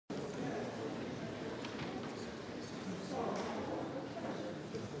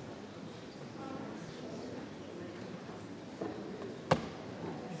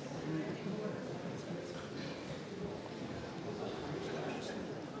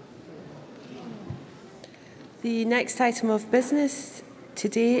The next item of business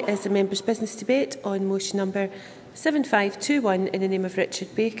today is the members' business debate on motion number 7521 in the name of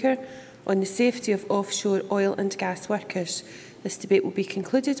Richard Baker on the safety of offshore oil and gas workers. This debate will be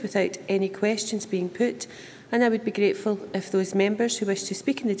concluded without any questions being put, and I would be grateful if those members who wish to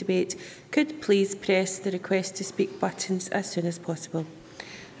speak in the debate could please press the request to speak buttons as soon as possible.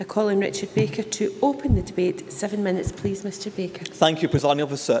 I call on Richard Baker to open the debate. 7 minutes, please, Mr. Baker. Thank you, Presiding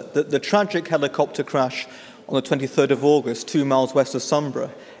Officer. The tragic helicopter crash on the 23rd of August, 2 miles west of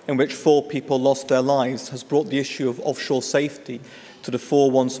Sunborough, in which 4 people lost their lives, has brought the issue of offshore safety to the fore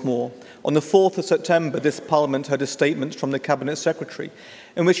once more. On the 4th of September, this Parliament heard a statement from the Cabinet Secretary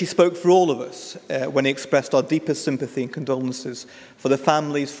in which he spoke for all of us when he expressed our deepest sympathy and condolences for the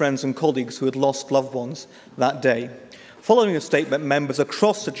families, friends and colleagues who had lost loved ones that day. Following the statement, members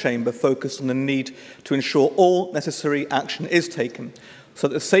across the Chamber focused on the need to ensure all necessary action is taken so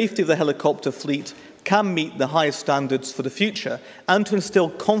that the safety of the helicopter fleet can meet the highest standards for the future and to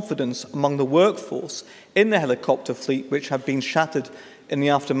instil confidence among the workforce in the helicopter fleet which have been shattered in the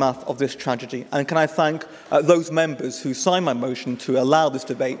aftermath of this tragedy. And can I thank those members who signed my motion to allow this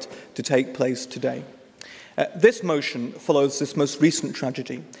debate to take place today. This motion follows this most recent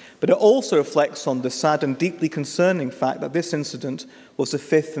tragedy, but it also reflects on the sad and deeply concerning fact that this incident was the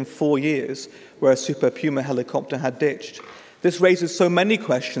 5th in 4 years where a Super Puma helicopter had ditched. This raises so many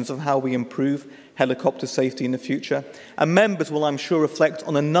questions of how we improve helicopter safety in the future, and members will, I'm sure, reflect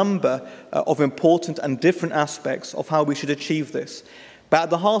on a number of important and different aspects of how we should achieve this. But at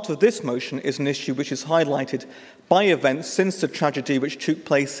the heart of this motion is an issue which is highlighted by events since the tragedy which took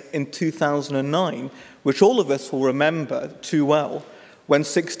place in 2009, which all of us will remember too well, when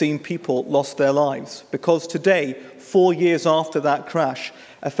 16 people lost their lives. Because today, 4 years after that crash,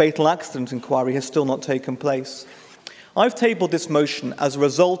 a fatal accident inquiry has still not taken place. I've tabled this motion as a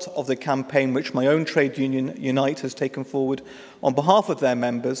result of the campaign which my own trade union, Unite, has taken forward on behalf of their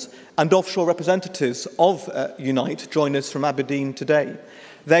members, and offshore representatives of Unite join us from Aberdeen today.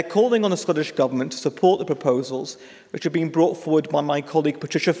 They're calling on the Scottish Government to support the proposals which have been brought forward by my colleague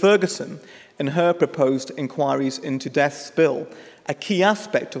Patricia Ferguson in her proposed inquiries into deaths bill, a key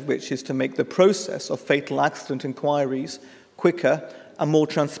aspect of which is to make the process of fatal accident inquiries quicker and more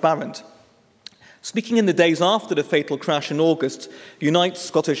transparent. Speaking in the days after the fatal crash in August, Unite's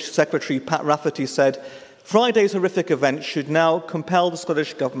Scottish Secretary Pat Rafferty said, "Friday's horrific event should now compel the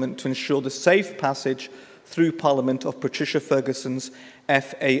Scottish Government to ensure the safe passage through Parliament of Patricia Ferguson's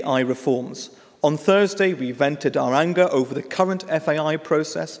FAI reforms. On Thursday, we vented our anger over the current FAI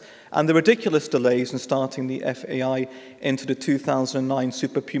process and the ridiculous delays in starting the FAI into the 2009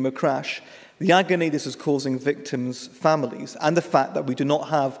 Super Puma crash, the agony this is causing victims' families, and the fact that we do not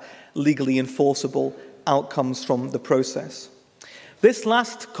have legally enforceable outcomes from the process." This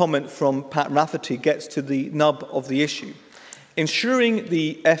last comment from Pat Rafferty gets to the nub of the issue. Ensuring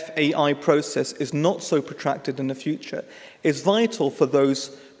the FAI process is not so protracted in the future is vital for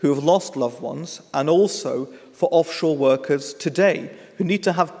those who have lost loved ones and also for offshore workers today who need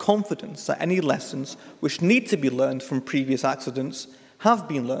to have confidence that any lessons which need to be learned from previous accidents have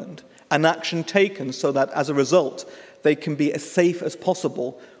been learned and action taken so that as a result they can be as safe as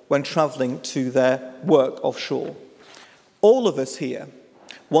possible when travelling to their work offshore. All of us here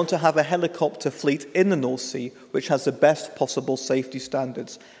want to have a helicopter fleet in the North Sea which has the best possible safety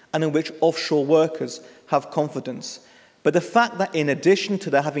standards and in which offshore workers have confidence. But the fact that in addition to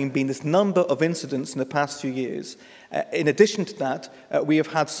there having been this number of incidents in the past few years, in addition to that, we have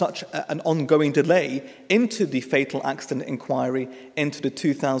had such an ongoing delay into the fatal accident inquiry into the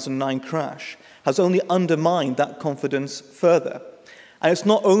 2009 crash has only undermined that confidence further. And it's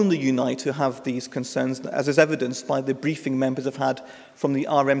not only Unite who have these concerns, as is evidenced by the briefing members have had from the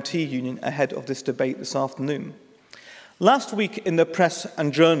RMT union ahead of this debate this afternoon. Last week in the Press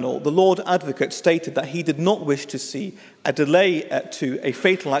and Journal, the Lord Advocate stated that he did not wish to see a delay to a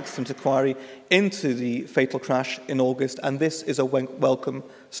fatal accident inquiry into the fatal crash in August, and this is a welcome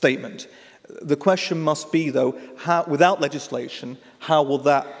statement. The question must be, though, without legislation, how will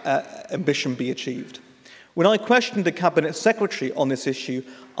that ambition be achieved? When I questioned the Cabinet Secretary on this issue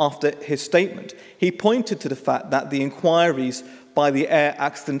after his statement, he pointed to the fact that the inquiries by the Air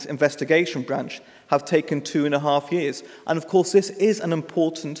Accident Investigation Branch have taken 2.5 years. And of course, this is an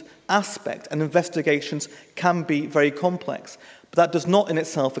important aspect, and investigations can be very complex. But that does not in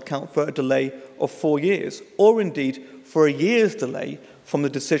itself account for a delay of 4 years, or indeed for a year's delay from the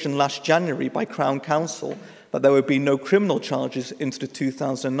decision last January by Crown Counsel that there would be no criminal charges into the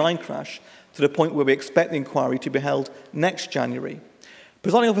 2009 crash, to the point where we expect the inquiry to be held next January.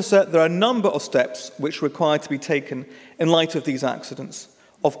 Presiding Officer, there are a number of steps which are required to be taken in light of these accidents.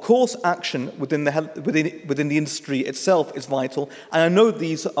 Of course, action within the industry itself is vital, and I know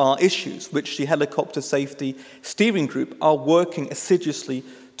these are issues which the Helicopter Safety Steering Group are working assiduously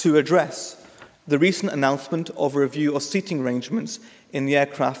to address. The recent announcement of a review of seating arrangements in the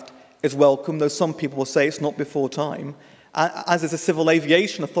aircraft is welcome, though some people will say it's not before time, as is a Civil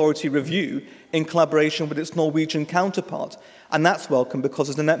Aviation Authority review in collaboration with its Norwegian counterpart. And that's welcome because,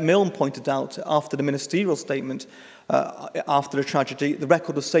 as Annette Milne pointed out after the ministerial statement after the tragedy, the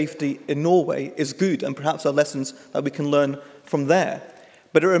record of safety in Norway is good, and perhaps there are lessons that we can learn from there.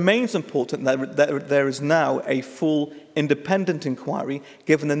 But it remains important that there is now a full independent inquiry,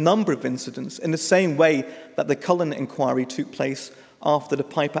 given the number of incidents, in the same way that the Cullen inquiry took place after the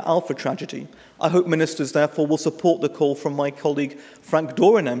Piper Alpha tragedy. I hope ministers, therefore, will support the call from my colleague Frank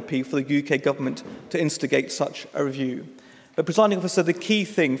Doran MP for the UK Government to instigate such a review. But, Presiding Officer, the key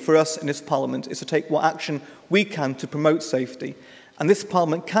thing for us in this Parliament is to take what action we can to promote safety. And this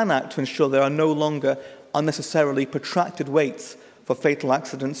Parliament can act to ensure there are no longer unnecessarily protracted waits for fatal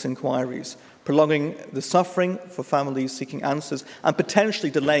accidents inquiries, prolonging the suffering for families seeking answers and potentially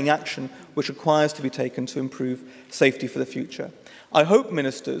delaying action which requires to be taken to improve safety for the future. I hope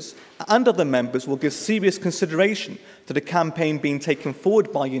ministers and other members will give serious consideration to the campaign being taken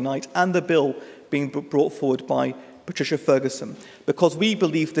forward by Unite and the bill being brought forward by Patricia Ferguson, because we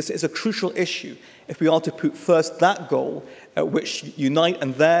believe this is a crucial issue if we are to put first that goal which Unite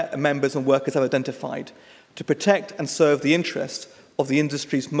and their members and workers have identified, to protect and serve the interests of the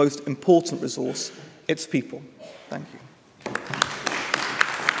industry's most important resource, its people. Thank you.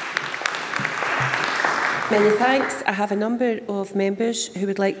 Many thanks. I have a number of members who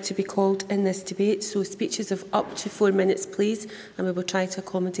would like to be called in this debate, so speeches of up to 4 minutes, please, and we will try to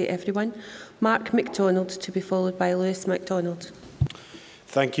accommodate everyone. Mark MacDonald, to be followed by Lewis MacDonald.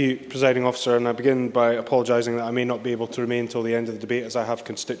 Thank you, Presiding Officer, and I begin by apologising that I may not be able to remain until the end of the debate, as I have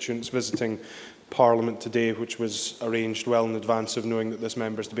constituents visiting Parliament today, which was arranged well in advance of knowing that this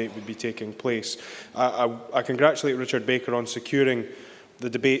members' debate would be taking place. I congratulate Richard Baker on securing the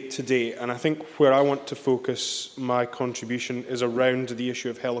debate today, and I think where I want to focus my contribution is around the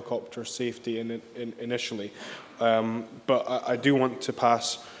issue of helicopter safety initially. But I do want to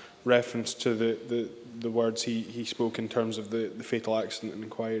pass reference to the words he spoke in terms of the fatal accident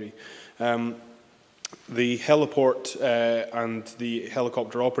inquiry. The heliport and the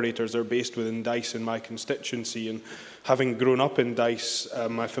helicopter operators are based within Dice in my constituency, and having grown up in Dice,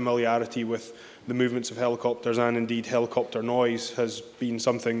 my familiarity with the movements of helicopters and indeed helicopter noise has been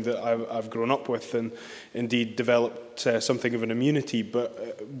something that I've grown up with, and indeed developed something of an immunity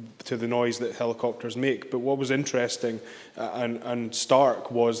to the noise that helicopters make. But what was interesting and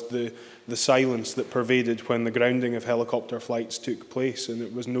stark was the silence that pervaded when the grounding of helicopter flights took place, and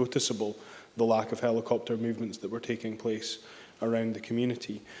it was noticeable the lack of helicopter movements that were taking place around the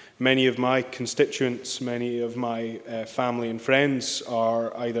community. Many of my constituents, many of my family and friends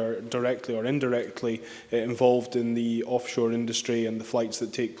are either directly or indirectly involved in the offshore industry and the flights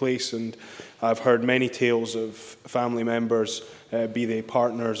that take place, and I've heard many tales of family members, be they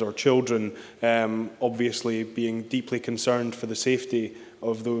partners or children, obviously being deeply concerned for the safety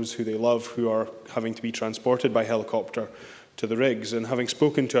of those who they love who are having to be transported by helicopter to the rigs. And having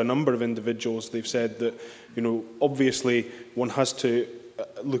spoken to a number of individuals, they've said that, you know, obviously one has to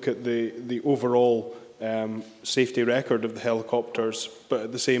look at the overall safety record of the helicopters, but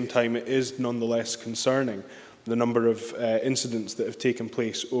at the same time it is nonetheless concerning the number of incidents that have taken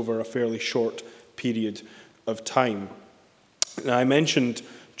place over a fairly short period of time. Now, I mentioned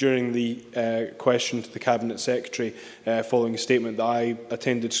during the question to the Cabinet Secretary following a statement that I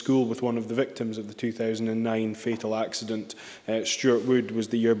attended school with one of the victims of the 2009 fatal accident. Stuart Wood was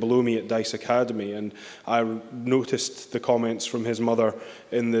the year below me at Dice Academy, and I noticed the comments from his mother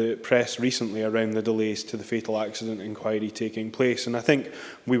in the press recently around the delays to the fatal accident inquiry taking place. And I think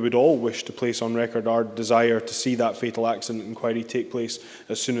we would all wish to place on record our desire to see that fatal accident inquiry take place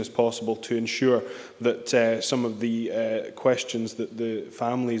as soon as possible to ensure that some of the questions that the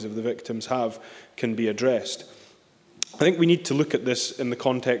families of the victims have can be addressed. I think we need to look at this in the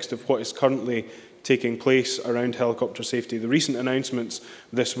context of what is currently taking place around helicopter safety. The recent announcements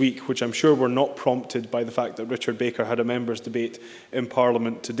this week, which I'm sure were not prompted by the fact that Richard Baker had a members' debate in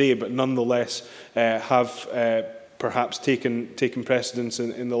Parliament today, but nonetheless have perhaps taken precedence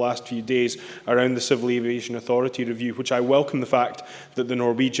in the last few days around the Civil Aviation Authority review, which I welcome the fact that the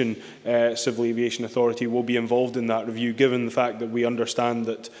Norwegian Civil Aviation Authority will be involved in that review, given the fact that we understand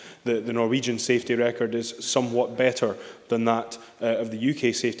that the Norwegian safety record is somewhat better than that of the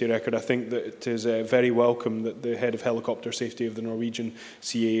UK safety record. I think that it is very welcome that the head of helicopter safety of the Norwegian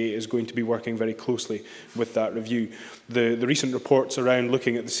CAA is going to be working very closely with that review. The recent reports around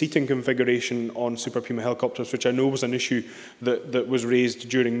looking at the seating configuration on Super Puma helicopters, which I know was an issue that was raised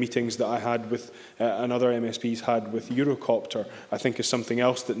during meetings that I had with and other MSPs had with Eurocopter, I think is something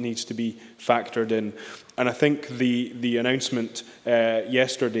else that needs to be factored in. And I think the announcement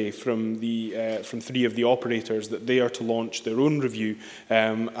yesterday from three of the operators that they are to launch their own review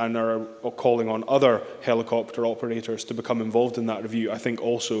and are calling on other helicopter operators to become involved in that review, I think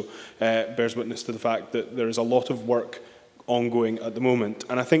also bears witness to the fact that there is a lot of work ongoing at the moment.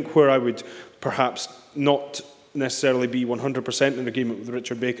 And I think where I would perhaps not necessarily be 100% in agreement with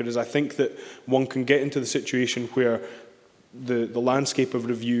Richard Baker is I think that one can get into the situation where the landscape of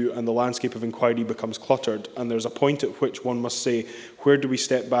review and the landscape of inquiry becomes cluttered, and there's a point at which one must say, where do we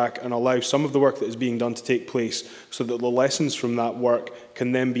step back and allow some of the work that is being done to take place so that the lessons from that work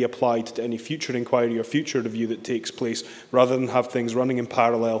can then be applied to any future inquiry or future review that takes place, rather than have things running in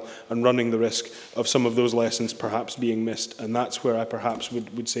parallel and running the risk of some of those lessons perhaps being missed. And that's where I perhaps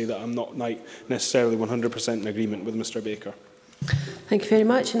would say that I'm not necessarily 100% in agreement with Mr Baker. Thank you very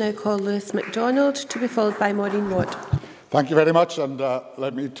much. I now call Lewis MacDonald, to be followed by Maureen Watt. Thank you very much, and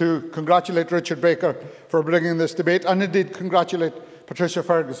let me too congratulate Richard Baker for bringing this debate, and indeed congratulate Patricia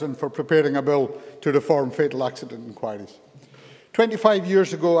Ferguson for preparing a bill to reform fatal accident inquiries. 25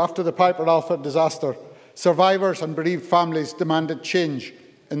 years ago, after the Piper Alpha disaster, survivors and bereaved families demanded change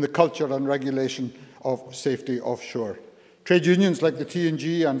in the culture and regulation of safety offshore. Trade unions like the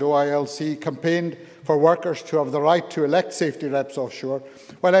T&G and OILC campaigned for workers to have the right to elect safety reps offshore,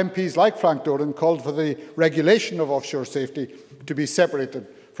 while MPs like Frank Doran called for the regulation of offshore safety to be separated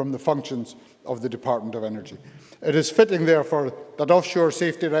from the functions of the Department of Energy. It is fitting, therefore, that offshore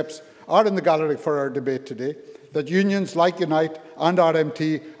safety reps are in the gallery for our debate today, that unions like Unite and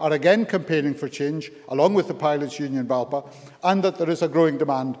RMT are again campaigning for change, along with the pilots' union BALPA, and that there is a growing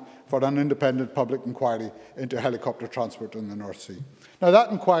demand for an independent public inquiry into helicopter transport in the North Sea. Now,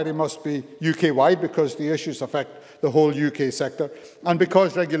 that inquiry must be UK-wide because the issues affect the whole UK sector, and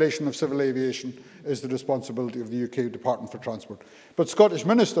because regulation of civil aviation is the responsibility of the UK Department for Transport. But Scottish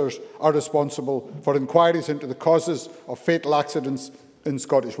ministers are responsible for inquiries into the causes of fatal accidents in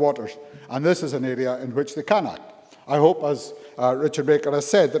Scottish waters, and this is an area in which they can act. I hope, as Richard Baker has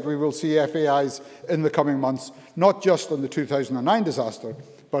said, that we will see FAIs in the coming months, not just on the 2009 disaster,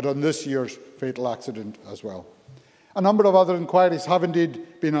 but on this year's fatal accident as well. A number of other inquiries have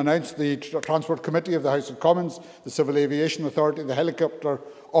indeed been announced. The Transport Committee of the House of Commons, the Civil Aviation Authority, the helicopter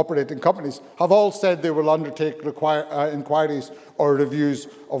operating companies have all said they will undertake inquiries or reviews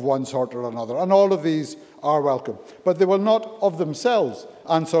of one sort or another, and all of these are welcome. But they will not of themselves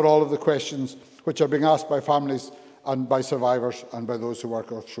answer all of the questions which are being asked by families and by survivors and by those who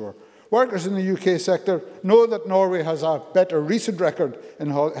work offshore. Workers in the UK sector know that Norway has a better recent record in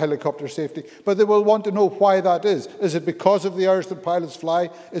helicopter safety, but they will want to know why that is. Is it because of the hours that pilots fly?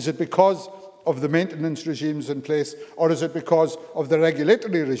 Is it because of the maintenance regimes in place? Or is it because of the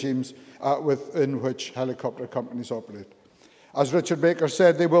regulatory regimes within which helicopter companies operate? As Richard Baker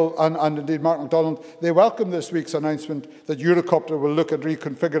said, they will, and indeed Mark MacDonald, they welcome this week's announcement that Eurocopter will look at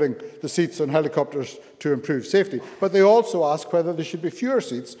reconfiguring the seats on helicopters to improve safety. But they also ask whether there should be fewer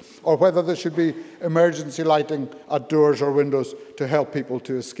seats or whether there should be emergency lighting at doors or windows to help people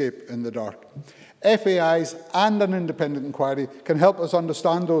to escape in the dark. FAIs and an independent inquiry can help us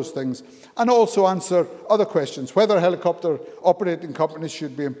understand those things and also answer other questions, whether helicopter operating companies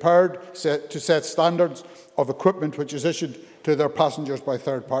should be empowered to set standards of equipment which is issued to their passengers by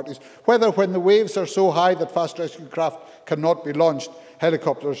third parties, whether when the waves are so high that fast rescue craft cannot be launched,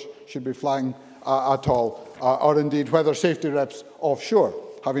 helicopters should be flying at all, or indeed whether safety reps offshore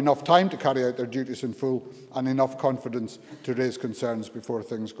have enough time to carry out their duties in full and enough confidence to raise concerns before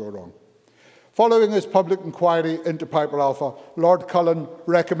things go wrong. Following his public inquiry into Piper Alpha, Lord Cullen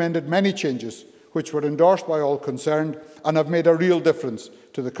recommended many changes which were endorsed by all concerned and have made a real difference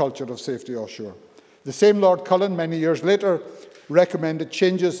to the culture of safety offshore. The same Lord Cullen, many years later, recommended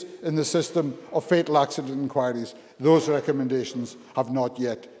changes in the system of fatal accident inquiries. Those recommendations have not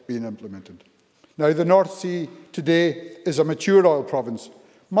yet been implemented. Now, the North Sea today is a mature oil province.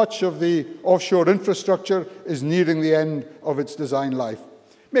 Much of the offshore infrastructure is nearing the end of its design life.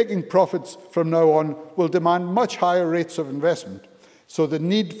 Making profits from now on will demand much higher rates of investment, so the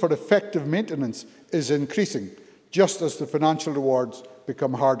need for effective maintenance is increasing just as the financial rewards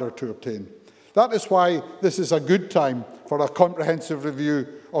become harder to obtain. That is why this is a good time for a comprehensive review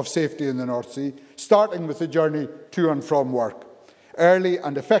of safety in the North Sea, starting with the journey to and from work. Early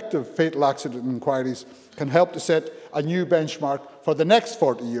and effective fatal accident inquiries can help to set a new benchmark for the next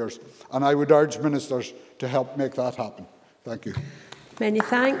 40 years, and I would urge ministers to help make that happen. Thank you. Many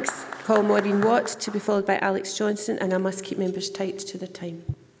thanks. Call Maureen Watt to be followed by Alex Johnson, and I must keep members tight to their time.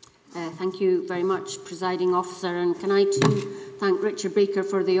 Thank you very much, Presiding Officer, and can I too thank Richard Baker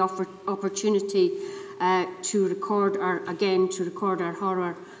for the opportunity to record our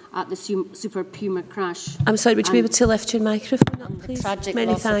horror at the Super Puma crash. I'm sorry, would you be able to lift your microphone up, please? The tragic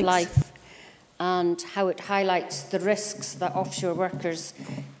Many loss thanks. of life, and how it highlights the risks that offshore workers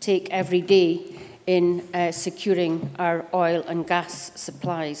take every day in securing our oil and gas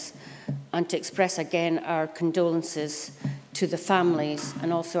supplies, and to express again our condolences to the families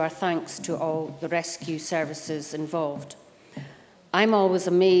and also our thanks to all the rescue services involved. I'm always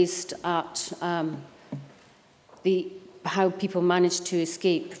amazed at how people manage to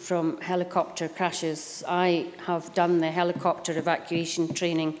escape from helicopter crashes. I have done the helicopter evacuation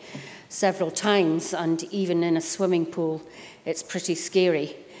training several times, and even in a swimming pool, it's pretty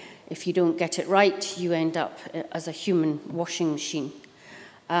scary. If you don't get it right, you end up as a human washing machine.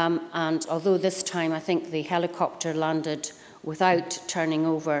 And although this time I think the helicopter landed without turning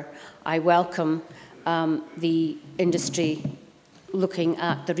over, I welcome the industry looking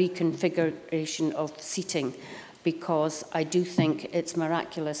at the reconfiguration of seating, because I do think it's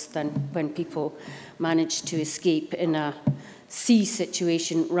miraculous when people manage to escape in a sea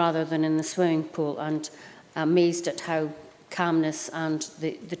situation rather than in the swimming pool, and amazed at how calmness and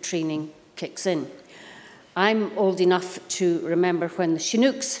the training kicks in. I'm old enough to remember when the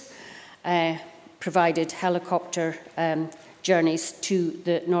Chinooks provided helicopter journeys to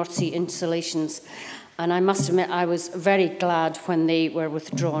the North Sea installations, and I must admit I was very glad when they were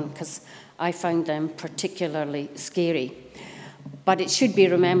withdrawn, because I found them particularly scary. But it should be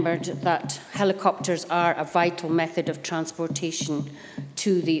remembered that helicopters are a vital method of transportation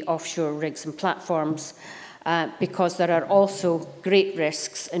to the offshore rigs and platforms, because there are also great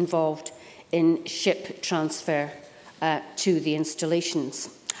risks involved in ship transfer to the installations.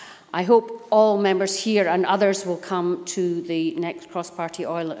 I hope all members here and others will come to the next cross-party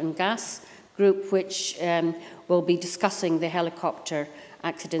oil and gas group, which will be discussing the helicopter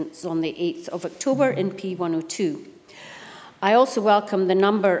accidents on the 8th of October in P102. I also welcome the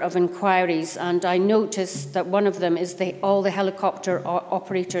number of inquiries, and I noticed that one of them is all the helicopter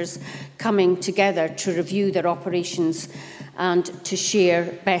operators coming together to review their operations and to share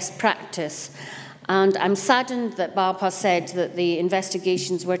best practice. And I'm saddened that Balpa said that the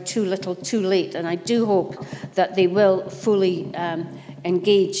investigations were too little, too late, and I do hope that they will fully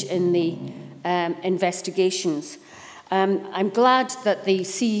engage in the investigations. I'm glad that the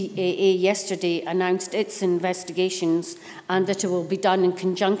CAA yesterday announced its investigations, and that it will be done in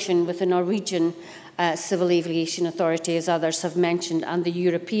conjunction with the Norwegian Civil Aviation Authority, as others have mentioned, and the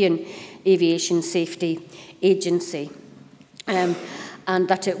European Aviation Safety Agency, and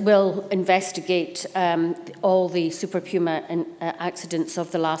that it will investigate all the Super Puma accidents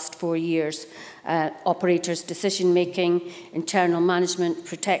of the last 4 years, operators' decision-making, internal management,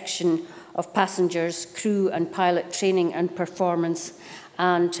 protection of passengers, crew and pilot training and performance,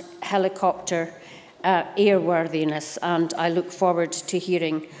 and helicopter airworthiness, and I look forward to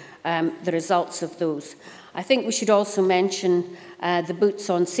hearing the results of those. I think we should also mention the Boots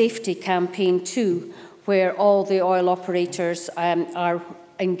on Safety campaign too, where all the oil operators are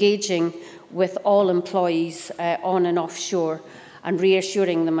engaging with all employees on and offshore and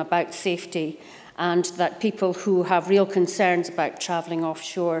reassuring them about safety, and that people who have real concerns about travelling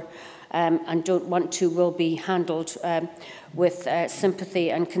offshore and don't want to will be handled with sympathy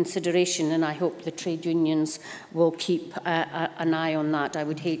and consideration, and I hope the trade unions will keep an eye on that. I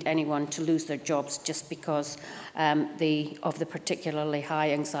would hate anyone to lose their jobs just because of the particularly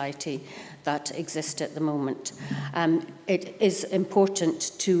high anxiety that exists at the moment. It is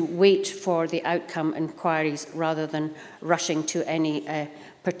important to wait for the outcome inquiries rather than rushing to any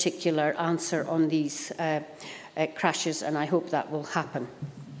particular answer on these crashes, and I hope that will happen.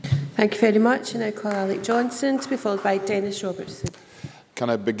 Thank you very much. And I call Alex Johnson to be followed by Dennis Robertson. Can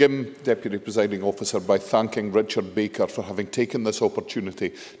I begin, Deputy Presiding Officer, by thanking Richard Baker for having taken this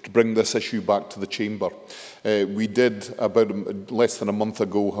opportunity to bring this issue back to the Chamber. We did, about less than a month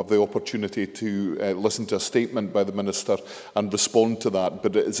ago, have the opportunity to listen to a statement by the Minister and respond to that,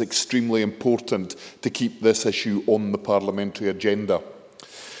 but it is extremely important to keep this issue on the parliamentary agenda.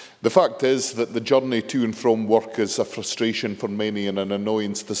 The fact is that the journey to and from work is a frustration for many and an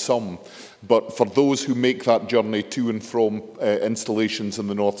annoyance to some. But for those who make that journey to and from installations in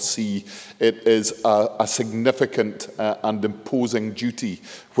the North Sea, it is a significant and imposing duty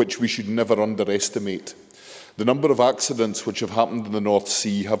which we should never underestimate. The number of accidents which have happened in the North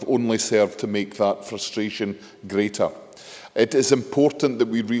Sea have only served to make that frustration greater. It is important that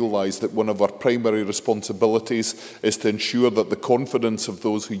we realise that one of our primary responsibilities is to ensure that the confidence of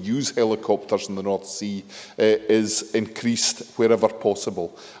those who use helicopters in the North Sea is increased wherever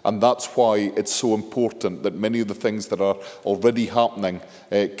possible. And that's why it's so important that many of the things that are already happening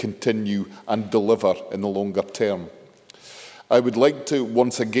continue and deliver in the longer term. I would like to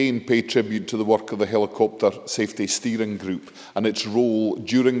once again pay tribute to the work of the Helicopter Safety Steering Group and its role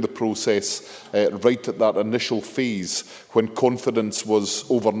during the process right at that initial phase when confidence was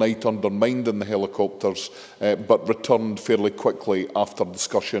overnight undermined in the helicopters but returned fairly quickly after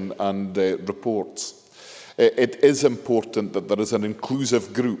discussion and reports. It is important that there is an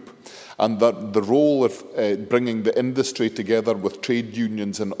inclusive group and that the role of bringing the industry together with trade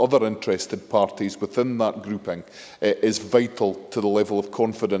unions and other interested parties within that grouping is vital to the level of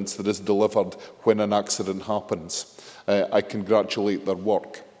confidence that is delivered when an accident happens. I congratulate their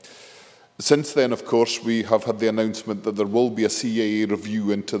work. Since then, of course, we have had the announcement that there will be a CAA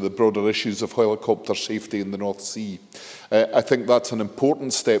review into the broader issues of helicopter safety in the North Sea. I think that's an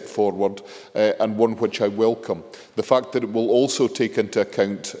important step forward and one which I welcome. The fact that it will also take into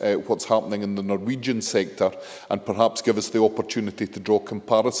account what's happening in the Norwegian sector and perhaps give us the opportunity to draw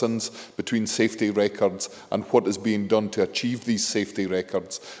comparisons between safety records and what is being done to achieve these safety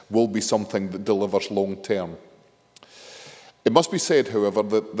records will be something that delivers long term. It must be said, however,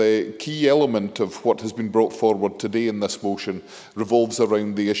 that the key element of what has been brought forward today in this motion revolves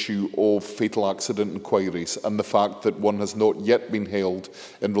around the issue of fatal accident inquiries and the fact that one has not yet been held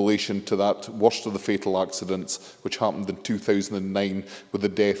in relation to that worst of the fatal accidents which happened in 2009 with the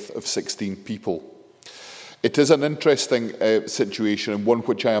death of 16 people. It is an interesting situation and one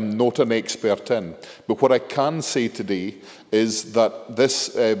which I am not an expert in, but what I can say today is that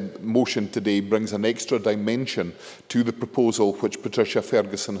this motion today brings an extra dimension to the proposal which Patricia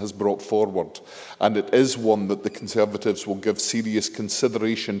Ferguson has brought forward, and it is one that the Conservatives will give serious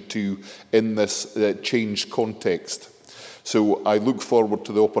consideration to in this changed context. So I look forward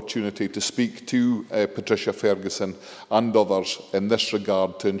to the opportunity to speak to Patricia Ferguson and others in this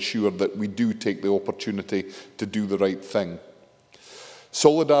regard to ensure that we do take the opportunity to do the right thing.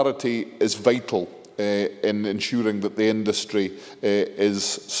 Solidarity is vital in ensuring that the industry is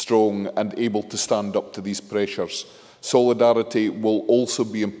strong and able to stand up to these pressures. Solidarity will also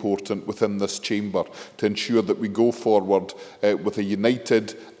be important within this chamber to ensure that we go forward with a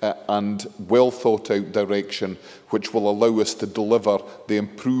united and well thought out direction which will allow us to deliver the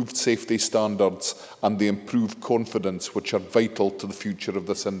improved safety standards and the improved confidence which are vital to the future of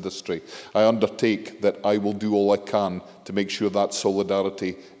this industry. I undertake that I will do all I can to make sure that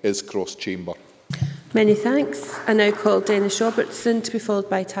solidarity is cross-chamber. Many thanks. I now call Dennis Robertson to be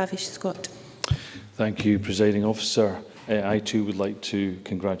followed by Tavish Scott. Thank you, Presiding Officer. I too would like to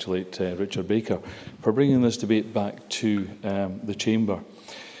congratulate Richard Baker for bringing this debate back to the Chamber.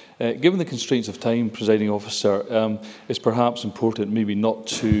 Given the constraints of time, Presiding Officer, it's perhaps important maybe not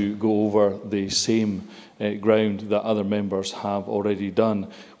to go over the same ground that other members have already done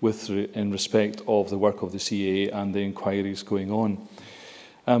in respect of the work of the CAA and the inquiries going on.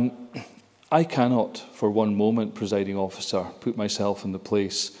 I cannot for one moment, Presiding Officer, put myself in the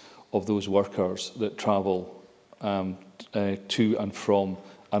place of those workers that travel to and from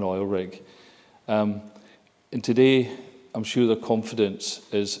an oil rig. And today, I'm sure their confidence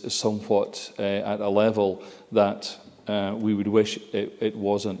is somewhat at a level that we would wish it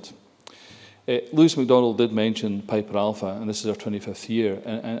wasn't. Lewis MacDonald did mention Piper Alpha, and this is our 25th year,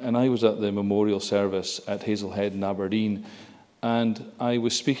 and I was at the memorial service at Hazelhead in Aberdeen, and I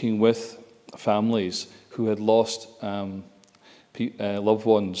was speaking with families who had lost loved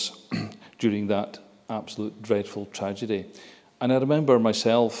ones during that absolute dreadful tragedy. And I remember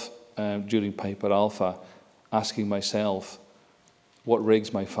myself during Piper Alpha asking myself, what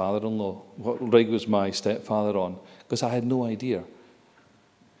rig's my father-in-law? What rig was my stepfather on? Because I had no idea.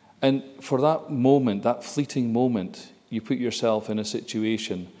 And for that moment, that fleeting moment, you put yourself in a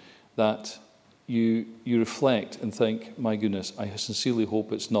situation that you reflect and think, my goodness, I sincerely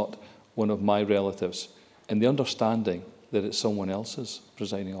hope it's not one of my relatives, and the understanding that it's someone else's,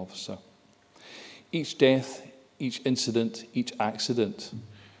 Presiding Officer. Each death, each incident, each accident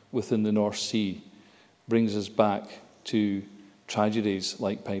within the North Sea brings us back to tragedies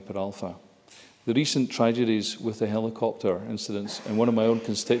like Piper Alpha. The recent tragedies with the helicopter incidents, and one of my own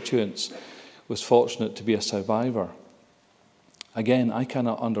constituents was fortunate to be a survivor. Again, I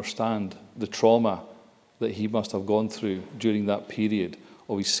cannot understand the trauma that he must have gone through during that period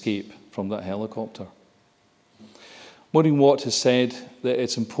of escape from that helicopter. Maureen Watt has said that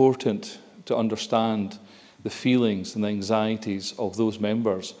it's important to understand the feelings and the anxieties of those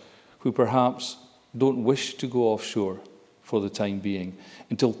members who perhaps don't wish to go offshore for the time being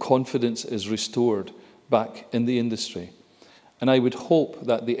until confidence is restored back in the industry. And I would hope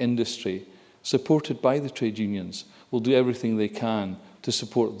that the industry, supported by the trade unions, will do everything they can to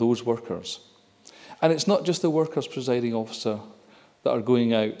support those workers. And it's not just the workers, Presiding Officer, that are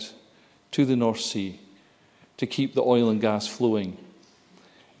going out to the North Sea to keep the oil and gas flowing.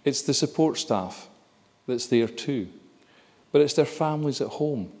 It's the support staff that's there too. But it's their families at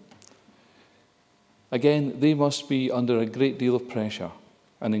home. Again, they must be under a great deal of pressure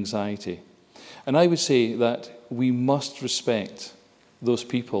and anxiety. And I would say that we must respect those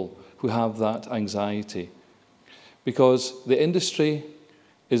people who have that anxiety, because the industry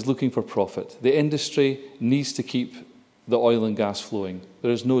is looking for profit. The industry needs to keep the oil and gas flowing.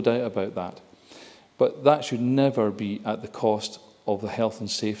 There is no doubt about that. But that should never be at the cost of the health and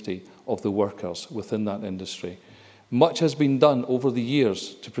safety of the workers within that industry. Much has been done over the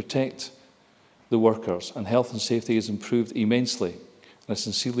years to protect the workers, and health and safety has improved immensely. And I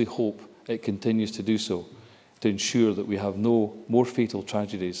sincerely hope it continues to do so, to ensure that we have no more fatal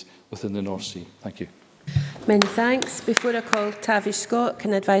tragedies within the North Sea. Thank you. Many thanks. Before I call Tavish Scott,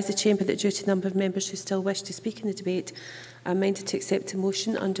 can I advise the Chamber that due to the number of members who still wish to speak in the debate, I'm minded to accept a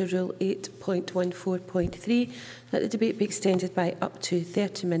motion under Rule 8.14.3 that the debate be extended by up to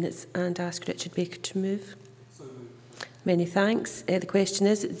 30 minutes and ask Richard Baker to move. Many thanks. The question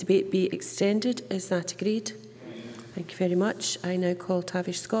is that the debate be extended. Is that agreed? Thank you very much. I now call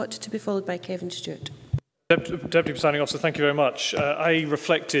Tavish Scott, to be followed by Kevin Stewart. Deputy Presiding Officer, thank you very much. I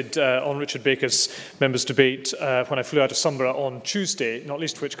reflected on Richard Baker's members' debate when I flew out of Sunborough on Tuesday, not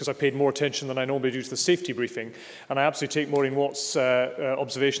least of which because I paid more attention than I normally do to the safety briefing. And I absolutely take Maureen Watt's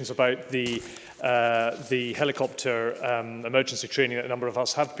observations about the helicopter emergency training that a number of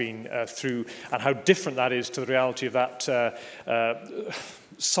us have been through, and how different that is to the reality of that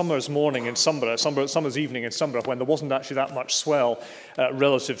summer's morning in Sunborough, summer's evening in Sunborough, when there wasn't actually that much swell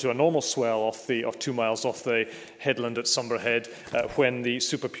relative to a normal swell of 2 miles off the headland at Sunborough Head, when the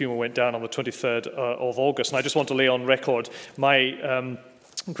Super Puma went down on the 23rd of August. And I just want to lay on record my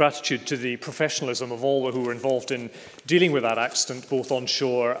gratitude to the professionalism of all who were involved in dealing with that accident, both on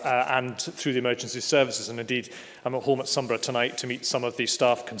shore and through the emergency services. And indeed, I'm at home at Sunborough tonight to meet some of the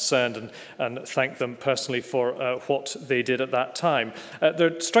staff concerned and thank them personally for what they did at that time.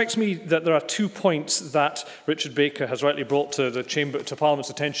 There strikes me that there are 2 points that Richard Baker has rightly brought to the Chamber, to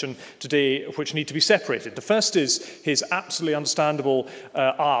Parliament's attention today, which need to be separated. The first is his absolutely understandable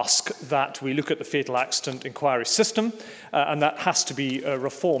ask that we look at the fatal accident inquiry system, and that has to be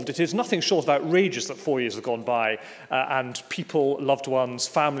reformed. It is nothing short of outrageous that 4 years have gone by and people, loved ones,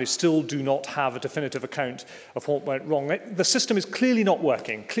 families still do not have a definitive account of what went wrong. The system is clearly not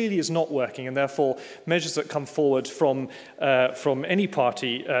working, and therefore measures that come forward from any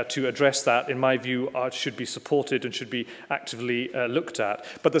party to address that, in my view, should be supported and should be actively looked at.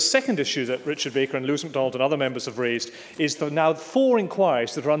 But the second issue that Richard Baker and Lewis MacDonald and other members have raised is the now 4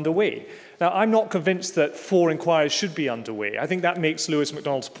 inquiries that are underway. Now, I'm not convinced that 4 inquiries should be underway. I think that makes Lewis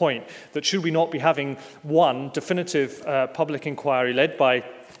MacDonald's point that should we not be having one definitive public inquiry led by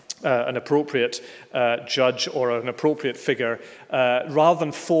an appropriate judge or an appropriate figure, rather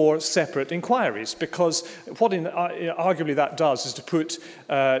than 4 separate inquiries, because what arguably that does is to put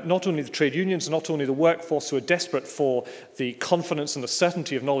not only the trade unions, not only the workforce who are desperate for the confidence and the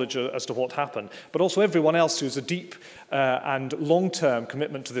certainty of knowledge as to what happened, but also everyone else who has a deep and long-term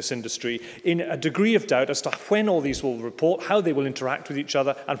commitment to this industry in a degree of doubt as to when all these will report, how they will interact with each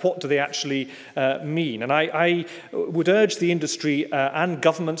other, and what do they actually mean. And I would urge the industry and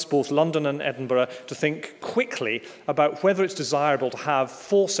governments, both London and Edinburgh, to think quickly about whether it's desirable to have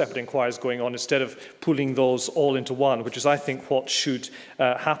 4 separate inquiries going on instead of pulling those all into one, which is, I think, what should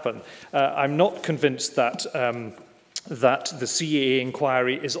happen. I'm not convinced that the CAA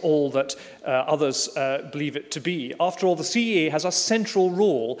inquiry is all that others believe it to be. After all, the CAA has a central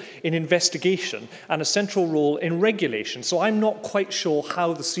role in investigation and a central role in regulation. So I'm not quite sure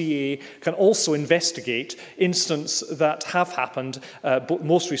how the CAA can also investigate incidents that have happened,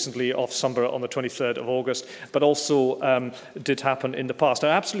 most recently off Sunborough on the 23rd of August, but also did happen in the past. I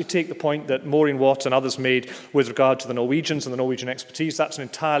absolutely take the point that Maureen Watt and others made with regard to the Norwegians and the Norwegian expertise. That's an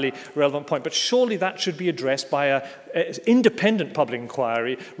entirely relevant point, but surely that should be addressed by independent public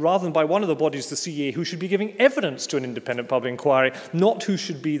inquiry rather than by one of the bodies, the CA, who should be giving evidence to an independent public inquiry, not who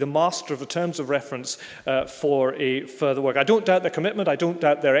should be the master of the terms of reference for a further work. I don't doubt their commitment, I don't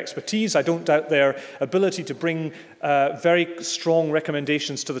doubt their expertise, I don't doubt their ability to bring very strong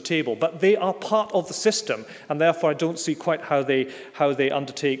recommendations to the table, but they are part of the system, and therefore I don't see quite how they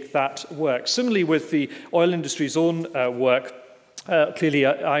undertake that work. Similarly, with the oil industry's own work, clearly,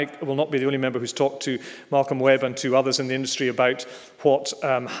 I will not be the only member who's talked to Malcolm Webb and to others in the industry about what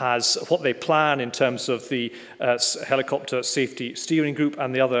they plan in terms of the helicopter safety steering group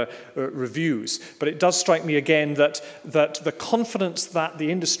and the other reviews. But it does strike me again that the confidence that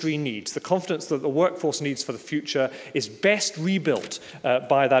the industry needs, the confidence that the workforce needs for the future, is best rebuilt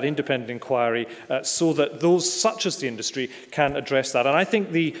by that independent inquiry so that those such as the industry can address that. And I think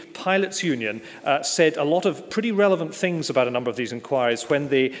the Pilots Union said a lot of pretty relevant things about a number of these inquiries when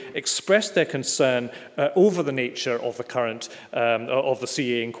they expressed their concern over the nature of the current of the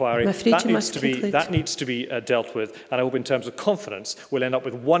CA inquiry. That needs to be dealt with, and I hope in terms of confidence we'll end up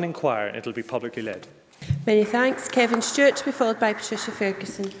with one inquiry and it'll be publicly led. Many thanks. Kevin Stewart to be followed by Patricia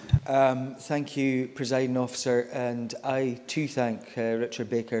Ferguson. Thank you, Presiding Officer, and I too thank Richard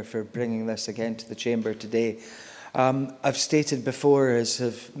Baker for bringing this again to the Chamber today. I've stated before, as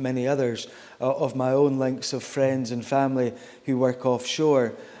have many others, of my own links of friends and family who work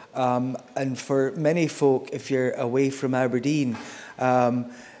offshore. And for many folk, if you're away from Aberdeen,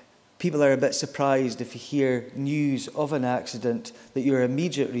 people are a bit surprised if you hear news of an accident that your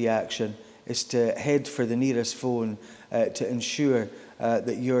immediate reaction is to head for the nearest phone to ensure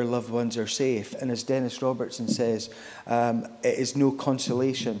that your loved ones are safe. And as Dennis Robertson says, it is no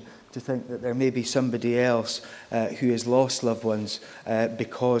consolation to think that there may be somebody else who has lost loved ones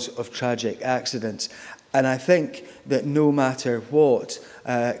because of tragic accidents. And I think that no matter what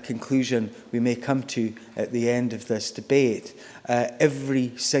conclusion we may come to at the end of this debate,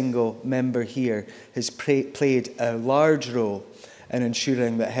 every single member here has played a large role in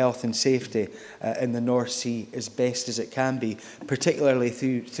ensuring that health and safety in the North Sea is best as it can be, particularly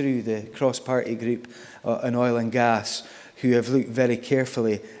through the cross-party group on oil and gas, who have looked very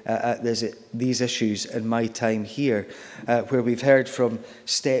carefully at these issues in my time here, where we've heard from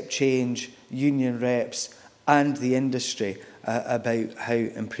Step Change, union reps and the industry about how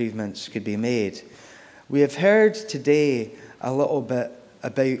improvements could be made. We have heard today a little bit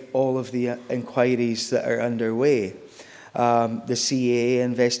about all of the inquiries that are underway. The CAA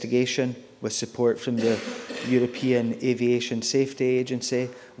investigation with support from the European Aviation Safety Agency,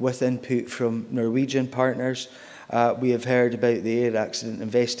 with input from Norwegian partners. We have heard about the Air Accident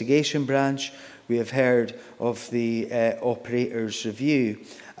Investigation Branch. We have heard of the Operators Review.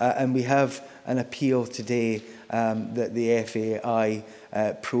 And we have an appeal today that the FAI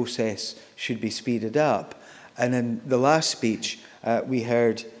process should be speeded up. And in the last speech, we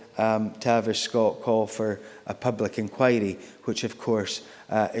heard Tavish Scott call for a public inquiry, which of course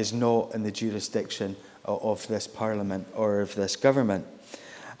is not in the jurisdiction of this Parliament or of this government.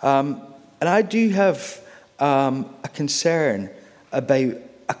 And I do have a concern about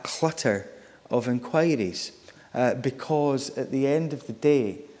a clutter of inquiries because at the end of the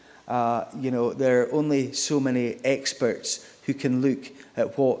day, there are only so many experts who can look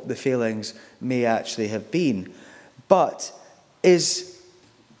at what the failings may actually have been. But is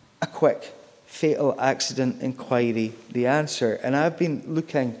a quick fatal accident inquiry the answer? And I've been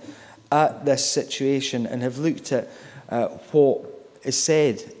looking at this situation and have looked at what is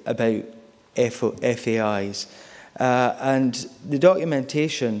said about FAIs. And the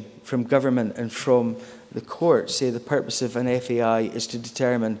documentation from government and from the court say the purpose of an FAI is to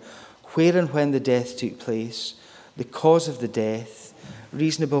determine where and when the death took place, the cause of the death,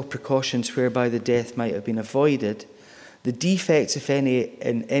 reasonable precautions whereby the death might have been avoided, the defects, if any,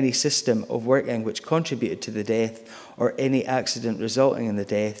 in any system of working which contributed to the death or any accident resulting in the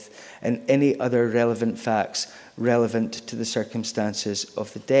death, and any other relevant facts relevant to the circumstances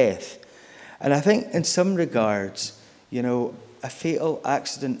of the death. And I think in some regards, a fatal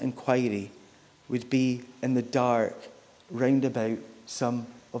accident inquiry would be in the dark round about some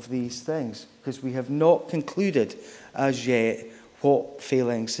of these things, because we have not concluded as yet what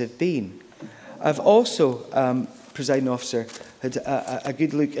failings have been. I've also, Presiding Officer, had a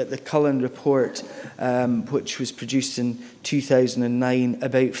good look at the Cullen report, which was produced in 2009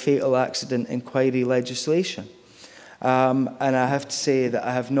 about fatal accident inquiry legislation. And I have to say that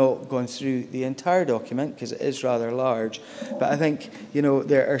I have not gone through the entire document because it is rather large, but I think,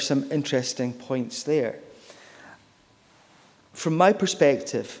 there are some interesting points there. From my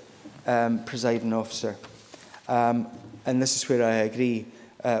perspective, Presiding Officer, and this is where I agree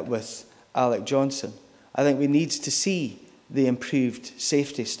with Alec Johnson, I think we need to see the improved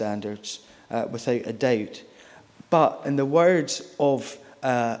safety standards without a doubt. But in the words of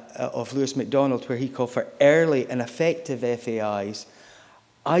Lewis MacDonald, where he called for early and effective FAIs,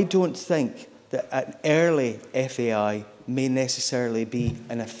 I don't think that an early FAI may necessarily be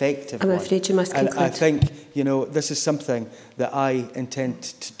an effective one. I'm afraid you must conclude. And I think, you know, this is something that I intend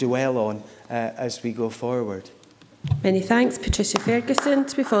to dwell on as we go forward. Many thanks. Patricia Ferguson,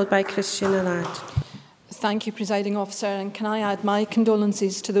 to be followed by Christian Allard. Thank you, Presiding Officer, and can I add my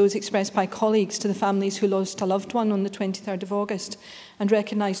condolences to those expressed by colleagues to the families who lost a loved one on the 23rd of August and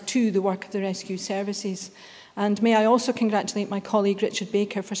recognise too the work of the rescue services. And may I also congratulate my colleague Richard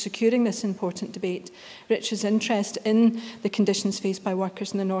Baker for securing this important debate. Richard's interest in the conditions faced by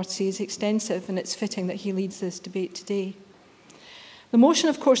workers in the North Sea is extensive, and it's fitting that he leads this debate today. The motion,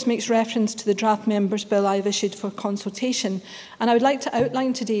 of course, makes reference to the draft Members' Bill I've issued for consultation, and I would like to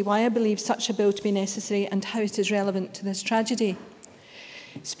outline today why I believe such a bill to be necessary and how it is relevant to this tragedy.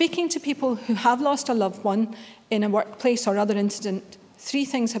 Speaking to people who have lost a loved one in a workplace or other incident, three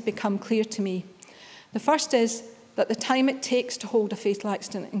things have become clear to me. The first is that the time it takes to hold a fatal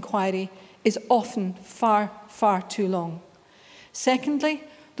accident inquiry is often far, far too long. Secondly,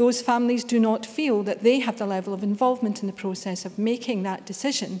 those families do not feel that they have the level of involvement in the process of making that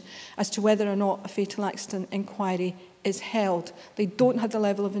decision as to whether or not a fatal accident inquiry is held. They don't have the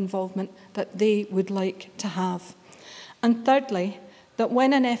level of involvement that they would like to have. And thirdly, that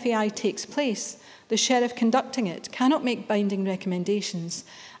when an FAI takes place, the sheriff conducting it cannot make binding recommendations,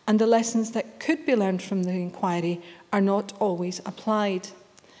 and the lessons that could be learned from the inquiry are not always applied.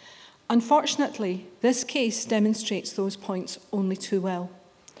 Unfortunately, this case demonstrates those points only too well.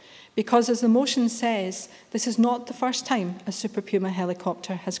 Because, as the motion says, this is not the first time a Super Puma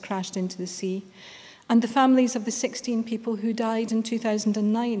helicopter has crashed into the sea, and the families of the 16 people who died in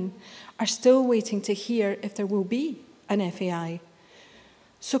 2009 are still waiting to hear if there will be an FAI.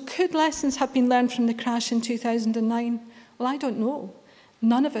 So could lessons have been learned from the crash in 2009? Well, I don't know.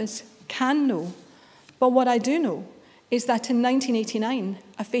 None of us can know. But what I do know is that in 1989,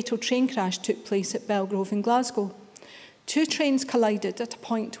 a fatal train crash took place at Belgrove in Glasgow. Two trains collided at a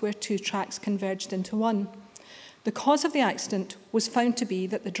point where two tracks converged into one. The cause of the accident was found to be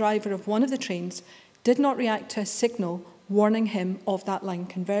that the driver of one of the trains did not react to a signal warning him of that line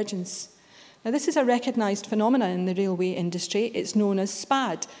convergence. Now, this is a recognised phenomenon in the railway industry. It's known as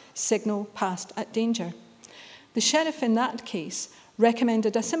SPAD, signal passed at danger. The sheriff in that case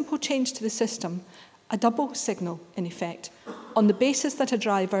recommended a simple change to the system, a double signal in effect, on the basis that a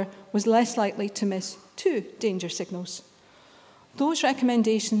driver was less likely to miss two danger signals. Those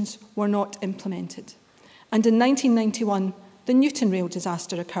recommendations were not implemented. And in 1991, the Newton Rail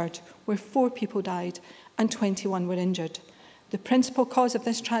disaster occurred, where 4 people died and 21 were injured. The principal cause of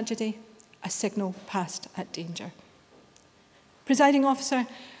this tragedy? A signal passed at danger. Presiding Officer,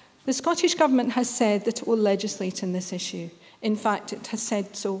 the Scottish Government has said that it will legislate in this issue. In fact, it has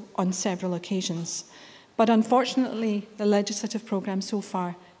said so on several occasions. But unfortunately, the legislative programme so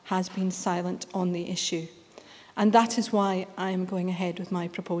far has been silent on the issue. And that is why I am going ahead with my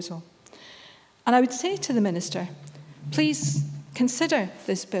proposal. And I would say to the Minister, please consider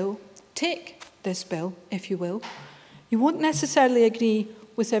this bill, take this bill, if you will. You won't necessarily agree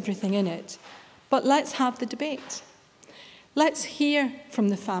with everything in it, but let's have the debate. Let's hear from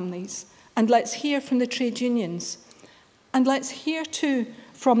the families, and let's hear from the trade unions, and let's hear too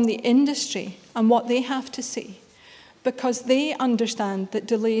from the industry and what they have to say, because they understand that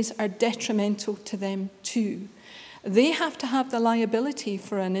delays are detrimental to them too. They have to have the liability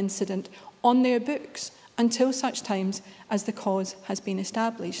for an incident on their books until such times as the cause has been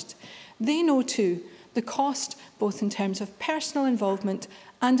established. They know too the cost, both in terms of personal involvement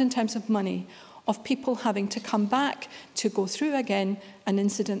and in terms of money, of people having to come back to go through again an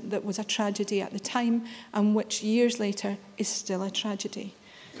incident that was a tragedy at the time and which years later is still a tragedy.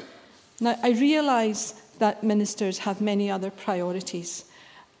 Now, I realise that ministers have many other priorities,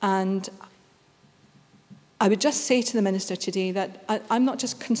 and I would just say to the Minister today that I'm not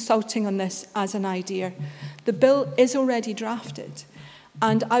just consulting on this as an idea. The bill is already drafted,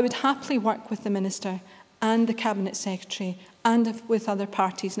 and I would happily work with the Minister and the Cabinet Secretary and with other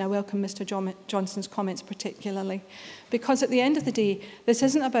parties, and I welcome Mr Johnson's comments particularly, because at the end of the day, this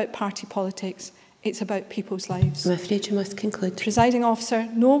isn't about party politics, it's about people's lives. I'm afraid you must conclude. Presiding Officer,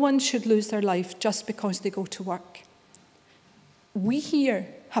 no one should lose their life just because they go to work. We here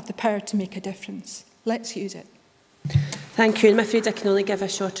have the power to make a difference. Let's use it. Thank you. I'm afraid I can only give a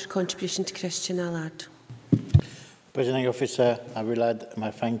shorter contribution to Christian Allard. Presiding Officer, I will add my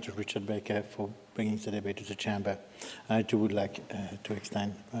thanks to Richard Baker for bringing the debate to the Chamber. I too would like to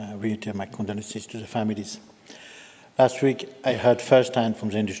extend reiterate my condolences to the families. Last week, I heard firsthand from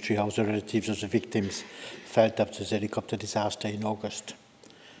the industry how the relatives of the victims felt after the helicopter disaster in August.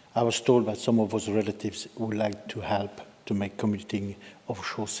 I was told that some of those relatives would like to help to make commuting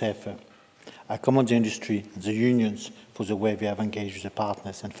offshore safer. I commend the industry and the unions for the way they have engaged with the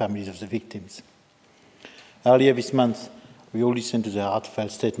partners and families of the victims. Earlier this month, we all listened to the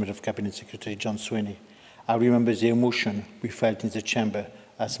heartfelt statement of Cabinet Secretary John Swinney. I remember the emotion we felt in the Chamber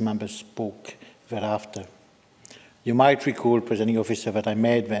as members spoke thereafter. You might recall, Presiding Officer, that I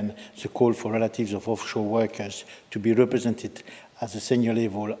made then the call for relatives of offshore workers to be represented at the senior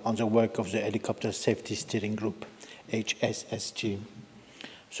level on the work of the Helicopter Safety Steering Group, HSSG.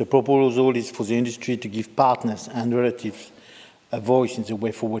 The proposal is for the industry to give partners and relatives a voice in the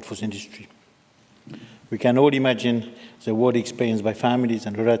way forward for the industry. We can all imagine the world experienced by families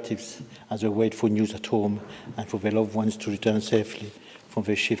and relatives as they wait for news at home and for their loved ones to return safely from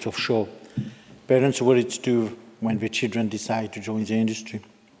their shift offshore. Parents worried too when their children decide to join the industry.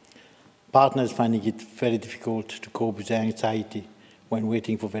 Partners finding it very difficult to cope with their anxiety when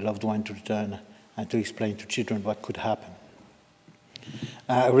waiting for their loved one to return and to explain to children what could happen.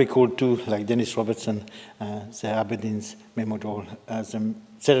 I recall too, like Dennis Robertson, the Aberdeen's memorial, the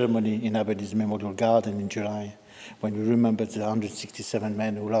ceremony in Aberdeen's Memorial Garden in July, when we remembered the 167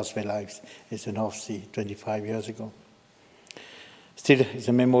 men who lost their lives in the North Sea 25 years ago. Still,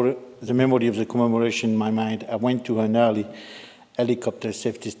 the memory of the commemoration in my mind, I went to an early Helicopter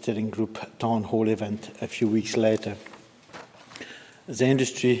Safety Steering Group town hall event a few weeks later. The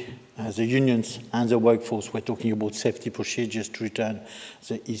industry, the unions and the workforce were talking about safety procedures to return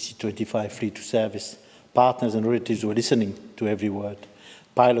the EC-25 fleet to service. Partners and relatives were listening to every word.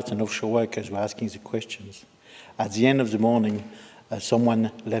 Pilots and offshore workers were asking the questions. At the end of the morning,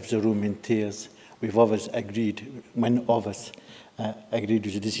 someone left the room in tears, with others agreed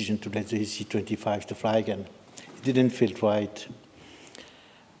with the decision to let the EC-25 to fly again. It didn't feel right.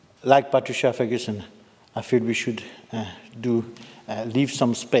 Like Patricia Ferguson, I feel we should leave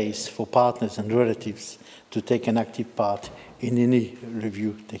some space for partners and relatives to take an active part in any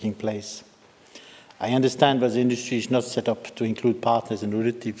review taking place. I understand that the industry is not set up to include partners and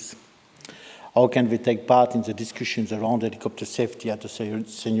relatives. How can they take part in the discussions around helicopter safety at the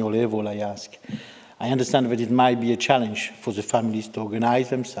senior level, I ask. I understand that it might be a challenge for the families to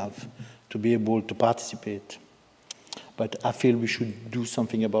organize themselves to be able to participate. But I feel we should do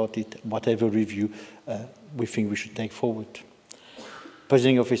something about it, whatever review we think we should take forward.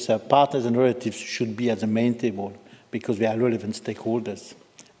 Presiding Officer, partners and relatives should be at the main table because they are relevant stakeholders.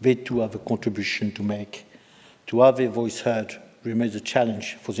 They too have a contribution to make. To have their voice heard remains a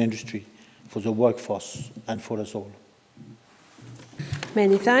challenge for the industry, for the workforce and for us all.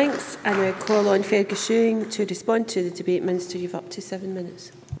 Many thanks. I now call on Fergus to respond to the debate. Minister, you have up to 7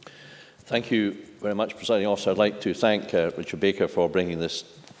 minutes. Thank you very much, Presiding Officer. I'd like to thank Richard Baker for bringing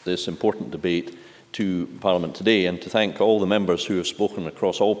this important debate to Parliament today, and to thank all the members who have spoken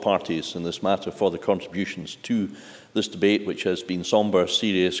across all parties in this matter for the contributions to this debate, which has been sombre,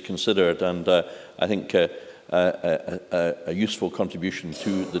 serious, considered, and I think a useful contribution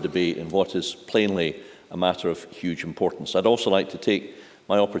to the debate in what is plainly a matter of huge importance. I'd also like to take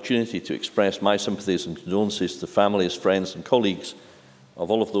my opportunity to express my sympathies and condolences to the families, friends and colleagues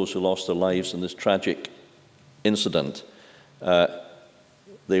of all of those who lost their lives in this tragic incident.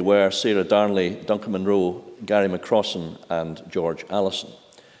 They were Sarah Darnley, Duncan Munro, Gary McCrossan and George Allison.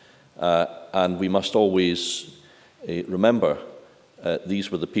 And we must always remember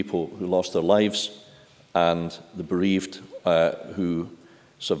these were the people who lost their lives, and the bereaved who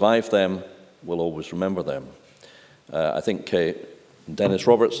survived them will always remember them. I think Dennis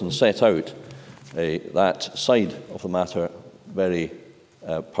Robertson set out that side of the matter very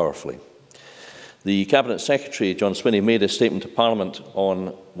powerfully. The Cabinet Secretary, John Swinney, made a statement to Parliament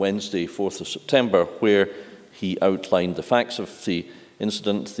on Wednesday, 4th of September, where he outlined the facts of the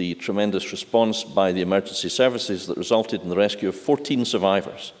incident, the tremendous response by the emergency services that resulted in the rescue of 14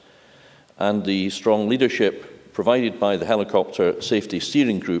 survivors, and the strong leadership provided by the Helicopter Safety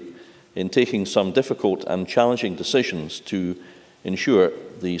Steering Group in taking some difficult and challenging decisions to ensure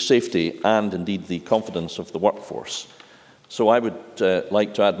the safety and indeed the confidence of the workforce. So I would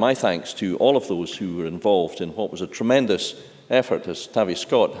like to add my thanks to all of those who were involved in what was a tremendous effort, as Tavi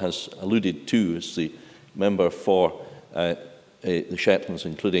Scott has alluded to as the member for the Shetlands,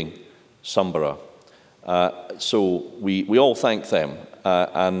 including Sunborough. So we all thank them.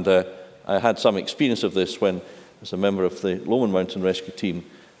 And I had some experience of this when, as a member of the Lowland Mountain Rescue Team,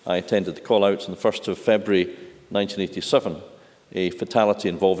 I attended the call-outs on the 1st of February 1987 a fatality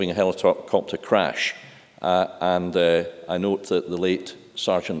involving a helicopter crash. I note that the late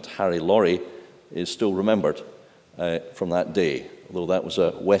Sergeant Harry Laurie is still remembered from that day, although that was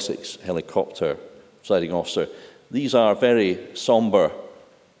a Wessex helicopter, presiding officer. These are very sombre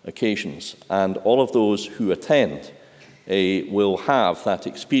occasions, and all of those who attend will have that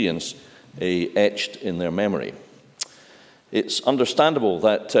experience etched in their memory. It's understandable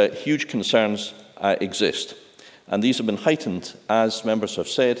that huge concerns exist, and these have been heightened, as members have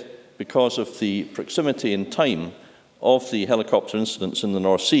said, because of the proximity in time of the helicopter incidents in the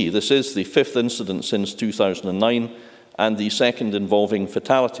North Sea. This is the 5th incident since 2009 and the 2nd involving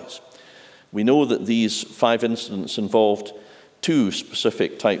fatalities. We know that these 5 incidents involved 2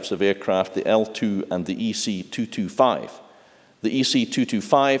 specific types of aircraft, the L2 and the EC-225. The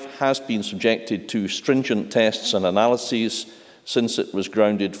EC-225 has been subjected to stringent tests and analyses since it was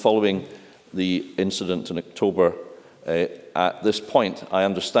grounded following the incident in October. At this point, I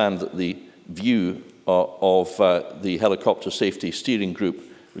understand that the view of the Helicopter Safety Steering Group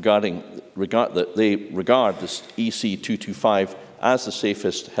that they regard this EC-225 as the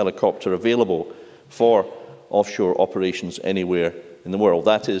safest helicopter available for offshore operations anywhere in the world.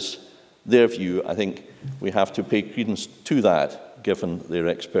 That is their view. I think we have to pay credence to that, given their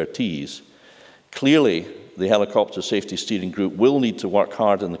expertise. Clearly, the Helicopter Safety Steering Group will need to work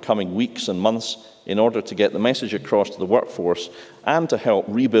hard in the coming weeks and months in order to get the message across to the workforce and to help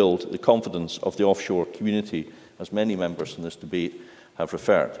rebuild the confidence of the offshore community, as many members in this debate have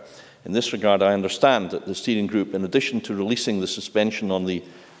referred. In this regard, I understand that the steering group, in addition to releasing the suspension on the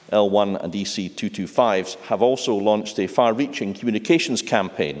L1 and EC-225s, have also launched a far-reaching communications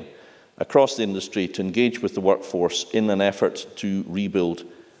campaign across the industry to engage with the workforce in an effort to rebuild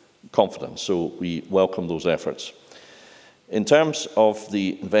confidence. So we welcome those efforts. In terms of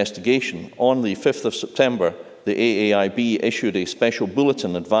the investigation, on the 5th of September, the AAIB issued a special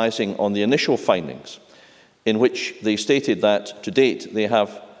bulletin advising on the initial findings, in which they stated that to date they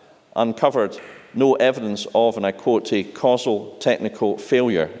have uncovered no evidence of, and I quote, a causal technical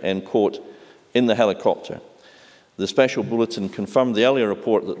failure, end quote, in the helicopter. The special bulletin confirmed the earlier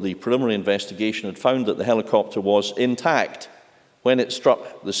report that the preliminary investigation had found that the helicopter was intact when it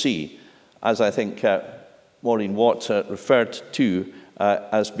struck the sea, as I think Maureen Watt referred to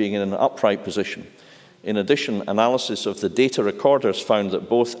as being in an upright position. In addition, analysis of the data recorders found that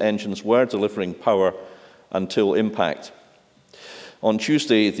both engines were delivering power until impact. On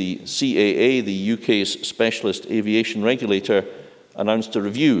Tuesday, the CAA, the UK's specialist aviation regulator, announced a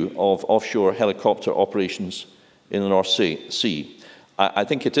review of offshore helicopter operations in the North Sea. I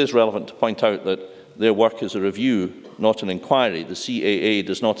think it is relevant to point out that their work is a review, not an inquiry. The CAA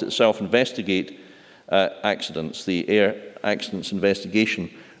does not itself investigate accidents. The Air Accidents Investigation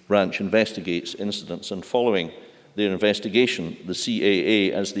Branch investigates incidents, and following their investigation, the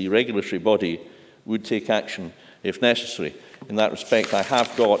CAA, as the regulatory body, would take action if necessary. In that respect, I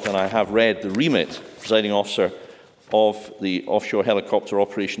have got and I have read the remit, presiding officer, of the offshore helicopter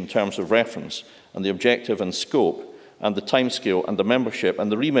operation terms of reference, and the objective and scope, and the timescale and the membership.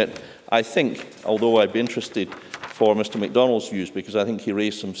 And the remit, I think, although I'd be interested for Mr MacDonald's views, because I think he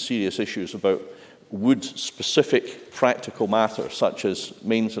raised some serious issues about wood-specific practical matters, such as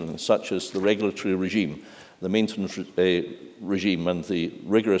maintenance, such as the regulatory regime, the maintenance regime and the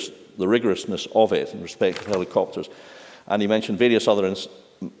rigorousness of it in respect of helicopters. And he mentioned various other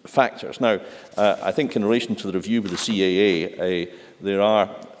factors. Now, I think in relation to the review with the CAA, there are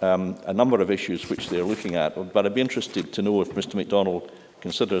a number of issues which they are looking at, but I'd be interested to know if Mr MacDonald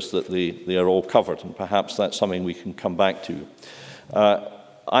considers that they are all covered, and perhaps that's something we can come back to.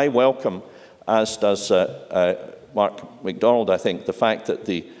 I welcome, as does Mark MacDonald, I think, the fact that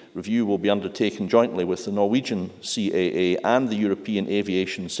the review will be undertaken jointly with the Norwegian CAA and the European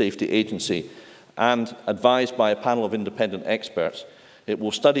Aviation Safety Agency, and advised by a panel of independent experts. It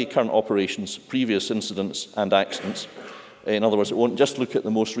will study current operations, previous incidents and accidents. In other words, it won't just look at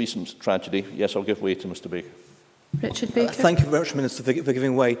the most recent tragedy. Yes, I'll give way to Mr Baker. Richard Baker. Thank you very much, Minister, for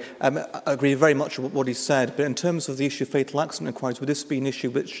giving way. I agree very much with what he said, but in terms of the issue of fatal accident inquiries, would this be an issue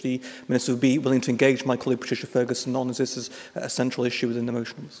which the Minister would be willing to engage my colleague Patricia Ferguson on, as this is a central issue within the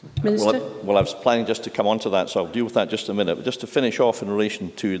motions? Minister? Well, I was planning just to come on to that, so I'll deal with that just a minute. But just to finish off in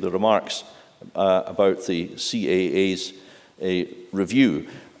relation to the remarks about the CAA's review,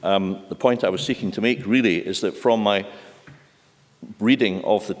 the point I was seeking to make really is that from my reading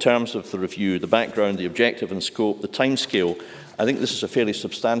of the terms of the review, the background, the objective and scope, the timescale, I think this is a fairly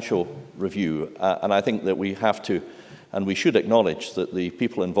substantial review, and I think that we have to, and we should acknowledge that the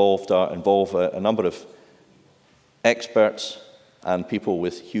people involved involve a number of experts and people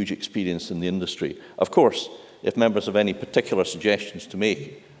with huge experience in the industry. Of course, if members have any particular suggestions to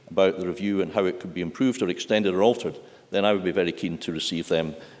make about the review and how it could be improved or extended or altered, then I would be very keen to receive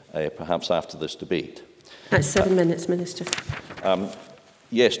them perhaps after this debate. That's 7 minutes, Minister.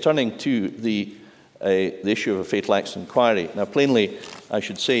 Yes, turning to the issue of a fatal accident inquiry. Now, plainly, I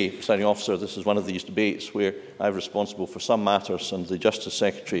should say, Presiding Officer, this is one of these debates where I'm responsible for some matters and the Justice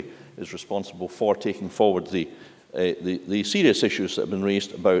Secretary is responsible for taking forward the serious issues that have been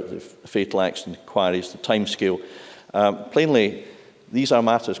raised about the fatal accident inquiries, the timescale. Plainly, these are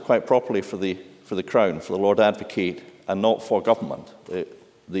matters quite properly for the Crown, for the Lord Advocate, and not for government.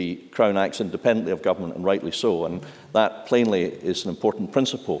 The Crown acts independently of government, and rightly so, and that plainly is an important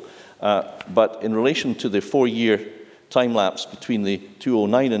principle. But in relation to the 4-year time lapse between the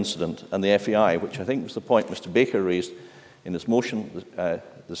 2009 incident and the FAI, which I think was the point Mr Baker raised in his motion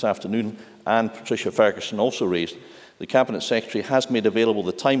this afternoon, and Patricia Ferguson also raised, the Cabinet Secretary has made available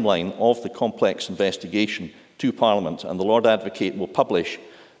the timeline of the complex investigation to Parliament, and the Lord Advocate will publish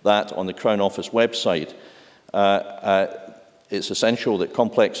that on the Crown Office website. It's essential that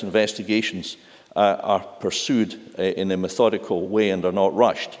complex investigations are pursued in a methodical way and are not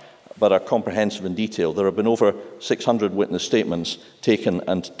rushed, but are comprehensive and detailed. There have been over 600 witness statements taken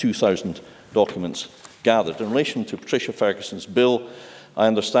and 2,000 documents gathered. In relation to Patricia Ferguson's bill, I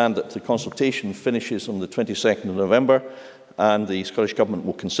understand that the consultation finishes on the 22nd of November, and the Scottish Government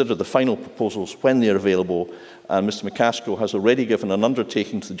will consider the final proposals when they are available. And Mr McCaskill has already given an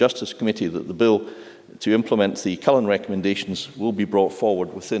undertaking to the Justice Committee that the bill to implement the Cullen recommendations will be brought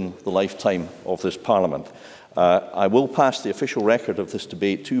forward within the lifetime of this Parliament. I will pass the official record of this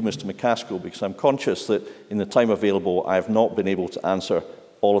debate to Mr McCaskill because I'm conscious that in the time available I have not been able to answer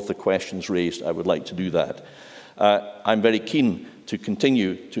all of the questions raised. I would like to do that. I'm very keen to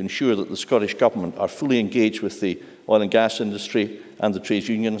continue to ensure that the Scottish Government are fully engaged with the oil and gas industry and the trade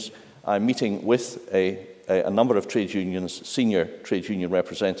unions. I'm meeting with a number of trade unions, senior trade union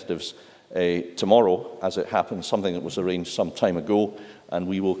representatives, tomorrow, as it happens, something that was arranged some time ago, and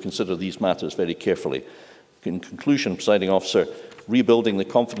we will consider these matters very carefully. In conclusion, Presiding Officer, rebuilding the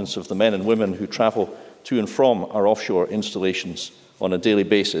confidence of the men and women who travel to and from our offshore installations on a daily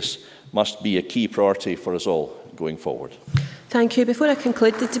basis must be a key priority for us all going forward. Thank you. Before I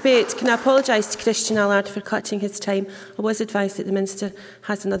conclude the debate, can I apologise to Christian Allard for cutting his time? I was advised that the Minister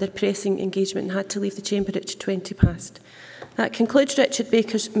has another pressing engagement and had to leave the chamber at 20 past. That concludes Richard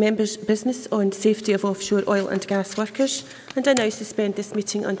Baker's members' business on safety of offshore oil and gas workers, and I now suspend this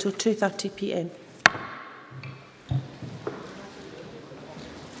meeting until 2:30 p.m.